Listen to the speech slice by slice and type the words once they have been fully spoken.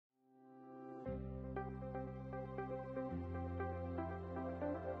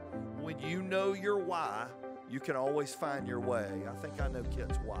When you know your why, you can always find your way. I think I know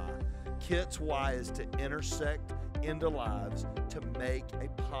Kit's why. Kit's why is to intersect into lives to make a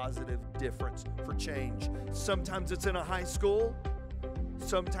positive difference for change. Sometimes it's in a high school,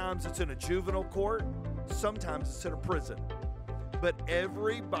 sometimes it's in a juvenile court, sometimes it's in a prison. But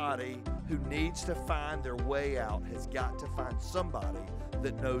everybody who needs to find their way out has got to find somebody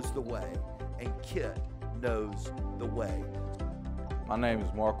that knows the way, and Kit knows the way. My name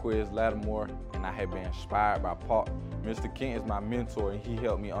is Marquez Lattimore, and I have been inspired by Pop. Mr. Kent is my mentor, and he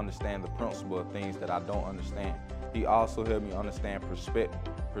helped me understand the principle of things that I don't understand. He also helped me understand perspective.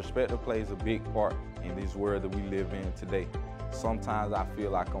 Perspective plays a big part in this world that we live in today. Sometimes I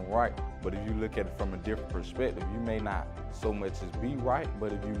feel like I'm right, but if you look at it from a different perspective, you may not so much as be right,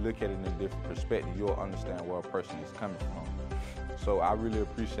 but if you look at it in a different perspective, you'll understand where a person is coming from. So I really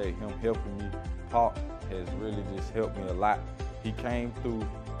appreciate him helping me. Pop has really just helped me a lot. He came through,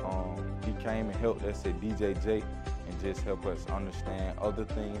 he came and helped us at DJJ and just helped us understand other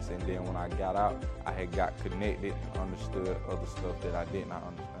things. And then when I got out, I had got connected and understood other stuff that I did not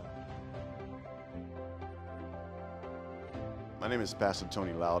understand. My name is Pastor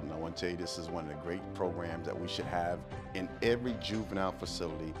Tony Loudon. I want to tell you this is one of the great programs that we should have in every juvenile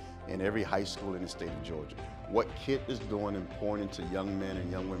facility, in every high school in the state of Georgia. What Kit is doing and pouring into young men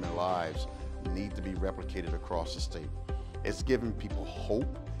and young women's lives need to be replicated across the state. It's giving people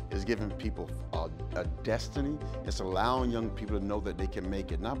hope. It's giving people a destiny. It's allowing young people to know that they can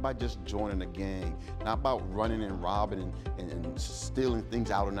make it, not by just joining a gang, not about running and robbing and stealing things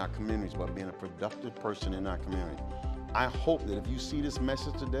out in our communities, but being a productive person in our community. I hope that if you see this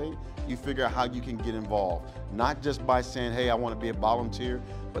message today, you figure out how you can get involved. Not just by saying, hey, I want to be a volunteer,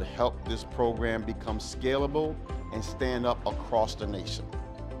 but help this program become scalable and stand up across the nation.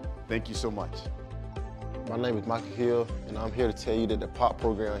 Thank you so much. My name is Michael Hill, and I'm here to tell you that the POP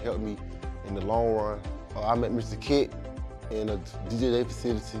program helped me in the long run. I met Mr. Kit in a DJJ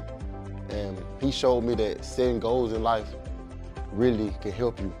facility, and he showed me that setting goals in life really can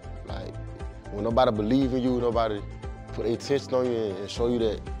help you. Like, when nobody believes in you, nobody put their attention on you and show you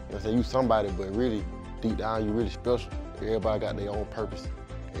that, you somebody, but really, deep down, you really special. Everybody got their own purpose,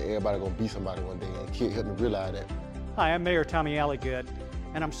 and everybody gonna be somebody one day, and Kit helped me realize that. Hi, I'm Mayor Tommy Alligood,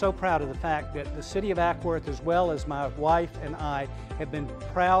 and I'm so proud of the fact that the City of Acworth, as well as my wife and I, have been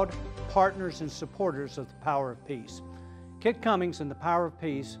proud partners and supporters of the Power of Peace. Kit Cummings and the Power of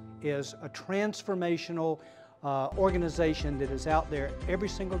Peace is a transformational organization that is out there every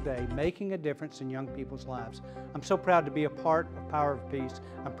single day making a difference in young people's lives. I'm so proud to be a part of Power of Peace.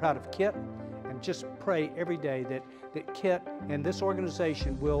 I'm proud of Kit, and just pray every day that Kit and this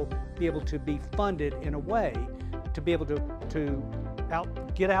organization will be able to be funded in a way to be able to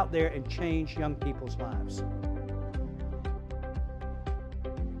get out there and change young people's lives.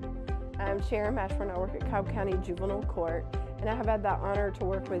 I'm Sharon Mashburn. I work at Cobb County Juvenile Court, and I have had the honor to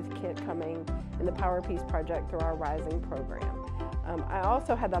work with Kit Cummings in the Power of Peace Project through our Rising program. I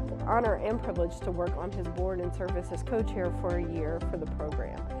also had the honor and privilege to work on his board and serve as his co-chair for a year for the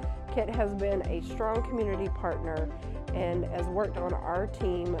program. Kit has been a strong community partner and has worked on our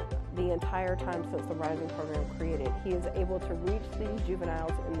team the entire time since the Rising program created. He is able to reach these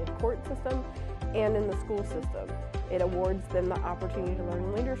juveniles in the court system and in the school system. It awards them the opportunity to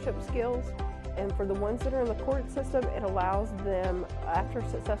learn leadership skills, and for the ones that are in the court system, it allows them, after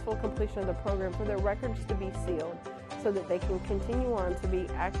successful completion of the program, for their records to be sealed so that they can continue on to be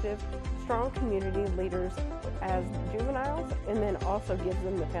active, strong community leaders as juveniles, and then also gives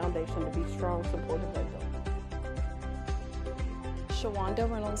them the foundation to be strong, supportive adults. Shawanda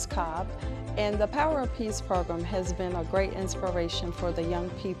Reynolds Cobb, and the Power of Peace program has been a great inspiration for the young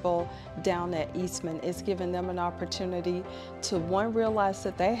people down at Eastman. It's given them an opportunity to, one, realize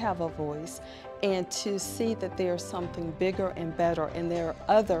that they have a voice, and to see that there's something bigger and better, and there are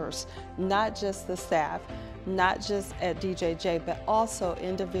others, not just the staff, not just at DJJ, but also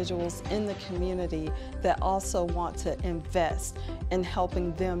individuals in the community that also want to invest in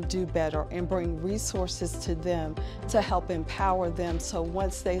helping them do better and bring resources to them to help empower them, so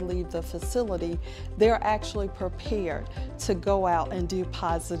once they leave the facility, they're actually prepared to go out and do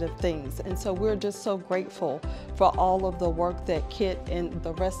positive things. And so we're just so grateful for all of the work that Kit and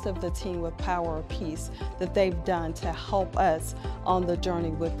the rest of the team with Power of Peace that they've done to help us on the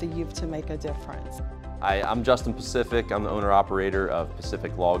journey with the youth to make a difference. I'm Justin Pacific. I'm the owner-operator of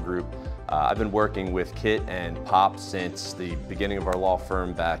Pacific Law Group. I've been working with Kit and Pop since the beginning of our law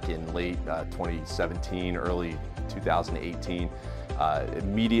firm back in late 2017, early 2018.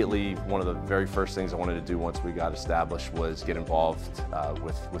 Immediately, one of the very first things I wanted to do once we got established was get involved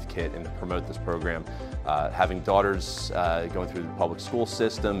with KIT and promote this program. Having daughters going through the public school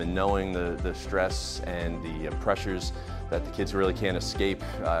system and knowing the stress and the pressures that the kids really can't escape,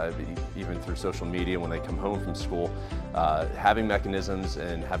 even through social media when they come home from school. Having mechanisms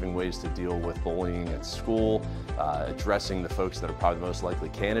and having ways to deal with bullying at school, addressing the folks that are probably the most likely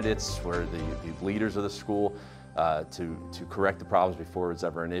candidates, where the leaders of the school, to correct the problems before it's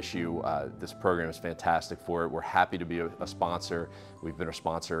ever an issue. This program is fantastic for it. We're happy to be a sponsor. We've been a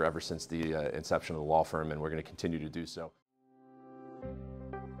sponsor ever since the inception of the law firm, and we're going to continue to do so.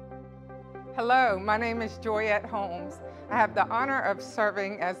 Hello, my name is Joyette Holmes. I have the honor of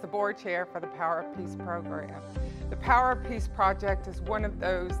serving as the board chair for the Power of Peace program. The Power of Peace project is one of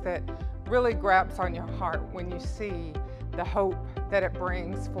those that really grabs on your heart when you see the hope that it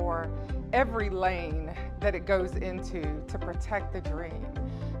brings for every lane that it goes into to protect the dream,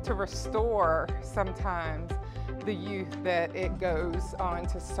 to restore sometimes the youth that it goes on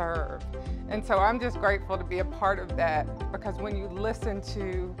to serve. And so I'm just grateful to be a part of that, because when you listen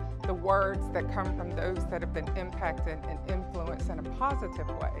to the words that come from those that have been impacted and influenced in a positive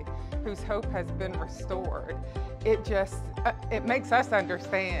way, whose hope has been restored, it makes us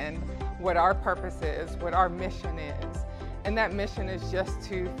understand what our purpose is, what our mission is. And that mission is just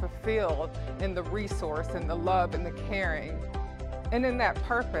to fulfill in the resource and the love and the caring, and in that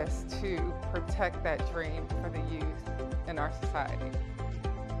purpose to protect that dream for the youth in our society.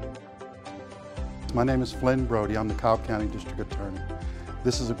 My name is Flynn Brody. I'm the Cobb County District Attorney.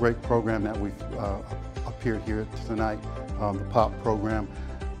 This is a great program that we've appeared here tonight, the POP program,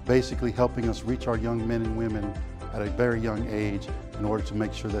 basically helping us reach our young men and women at a very young age in order to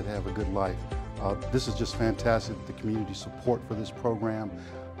make sure that they have a good life. This is just fantastic. The community support for this program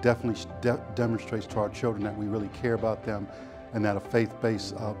definitely demonstrates to our children that we really care about them, and that a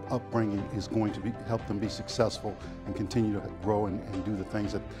faith-based upbringing is going to help them be successful and continue to grow and do the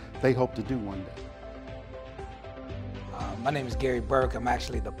things that they hope to do one day. My name is Gary Burke. I'm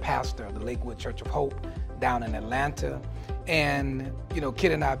actually the pastor of the Lakewood Church of Hope down in Atlanta. And, you know,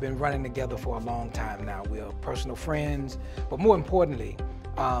 Kit and I have been running together for a long time now. We're personal friends, but more importantly,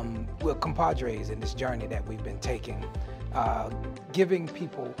 we're compadres in this journey that we've been taking, giving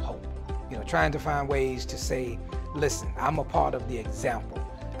people hope, you know, trying to find ways to say, listen, I'm a part of the example.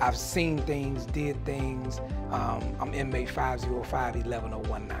 I've seen things, did things. I'm inmate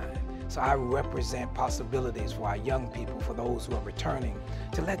 505-11019. So I represent possibilities for our young people, for those who are returning,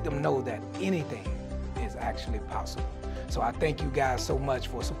 to let them know that anything is actually possible. So I thank you guys so much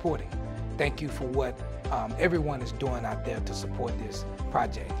for supporting. Thank you for what everyone is doing out there to support this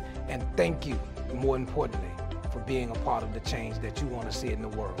project. And thank you, more importantly, for being a part of the change that you want to see in the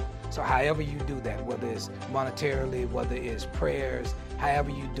world. So however you do that, whether it's monetarily, whether it's prayers,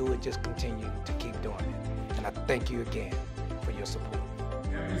 however you do it, just continue to keep doing it. And I thank you again for your support.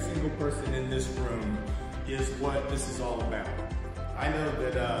 Every single person in this room is what this is all about. I know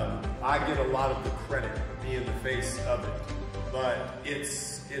that I get a lot of the credit being the face of it, but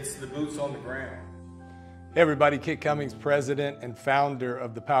it's the boots on the ground. Hey everybody, Kit Cummings, president and founder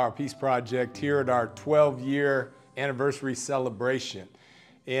of the Power of Peace Project, here at our 12-year anniversary celebration.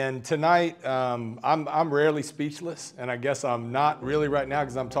 And tonight, I'm rarely speechless, and I guess I'm not really right now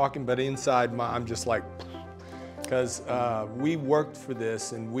because I'm talking, but inside I'm just like, because we worked for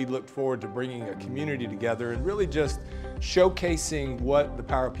this and we looked forward to bringing a community together and really just showcasing what the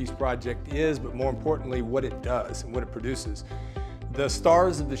Power of Peace Project is, but more importantly, what it does and what it produces. The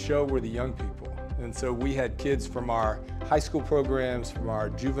stars of the show were the young people. And so we had kids from our high school programs, from our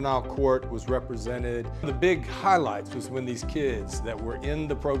juvenile court was represented. The big highlights was when these kids that were in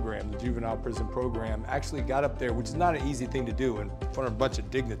the program, the juvenile prison program, actually got up there, which is not an easy thing to do in front of a bunch of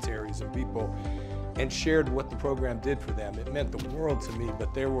dignitaries and people, and shared what the program did for them. It meant the world to me,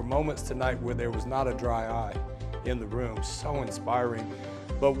 but there were moments tonight where there was not a dry eye in the room. So inspiring.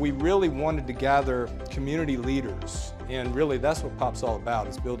 But we really wanted to gather community leaders, and really that's what POP's all about,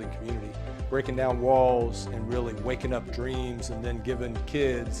 is building community, breaking down walls and really waking up dreams, and then giving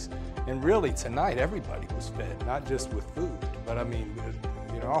kids, and really tonight everybody was fed, not just with food, but I mean,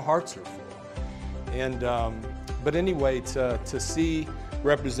 you know, our hearts are full. And but anyway, to see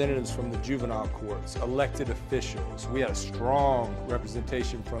representatives from the juvenile courts, elected officials. We had a strong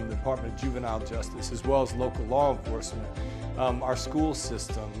representation from the Department of Juvenile Justice, as well as local law enforcement, our school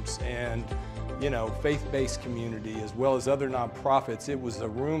systems, and you know, faith-based community, as well as other nonprofits. It was a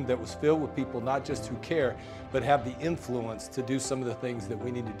room that was filled with people not just who care, but have the influence to do some of the things that we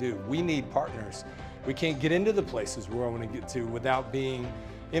need to do. We need partners. We can't get into the places we want to get to without being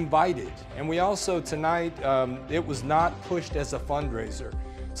invited. And we also tonight, it was not pushed as a fundraiser.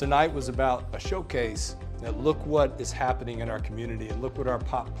 Tonight was about a showcase that look what is happening in our community and look what our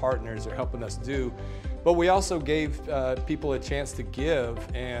POP partners are helping us do. But we also gave people a chance to give,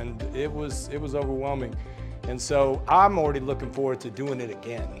 and it was overwhelming. And so I'm already looking forward to doing it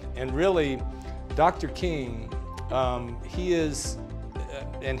again. And really, Dr. King, he is,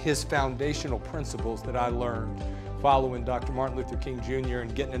 and his foundational principles that I learned following Dr. Martin Luther King Jr.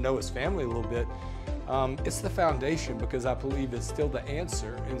 and getting to know his family a little bit, it's the foundation, because I believe it's still the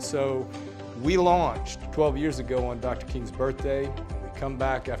answer. And so we launched 12 years ago on Dr. King's birthday. We come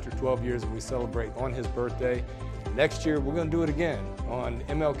back after 12 years and we celebrate on his birthday. Next year, we're going to do it again on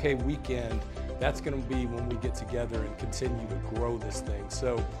MLK weekend. That's going to be when we get together and continue to grow this thing.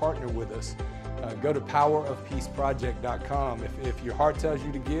 So partner with us. Go to powerofpeaceproject.com. If your heart tells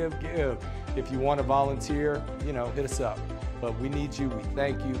you to give, give. If you want to volunteer, hit us up. But we need you. We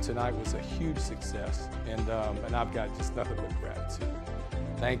thank you. Tonight was a huge success, and I've got just nothing but gratitude.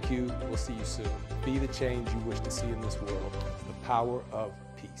 Thank you. We'll see you soon. Be the change you wish to see in this world. The power of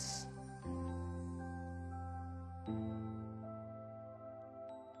peace.